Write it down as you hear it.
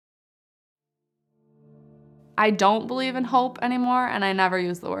I don't believe in hope anymore, and I never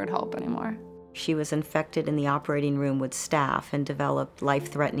use the word hope anymore. She was infected in the operating room with staph and developed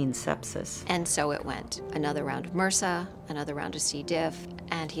life-threatening sepsis. And so it went. Another round of MRSA, another round of C. diff,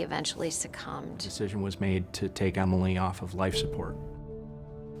 and he eventually succumbed. The decision was made to take Emily off of life support.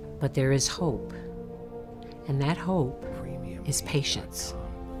 But there is hope, and that hope is patience.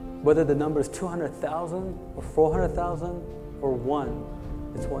 Whether the number is 200,000 or 400,000 or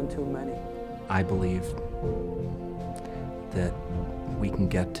 1, it's one too many. I believe that we can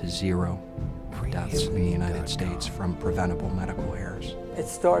get to 0 deaths in the United States from preventable medical errors. It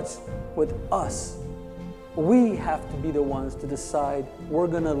starts with us. We have to be the ones to decide we're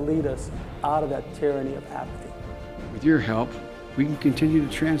going to lead us out of that tyranny of apathy. With your help, we can continue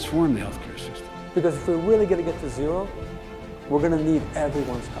to transform the healthcare system. Because if we're really going to get to 0, we're going to need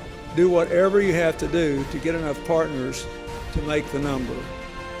everyone's help. Do whatever you have to do to get enough partners to make the number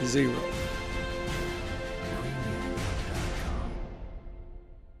 0.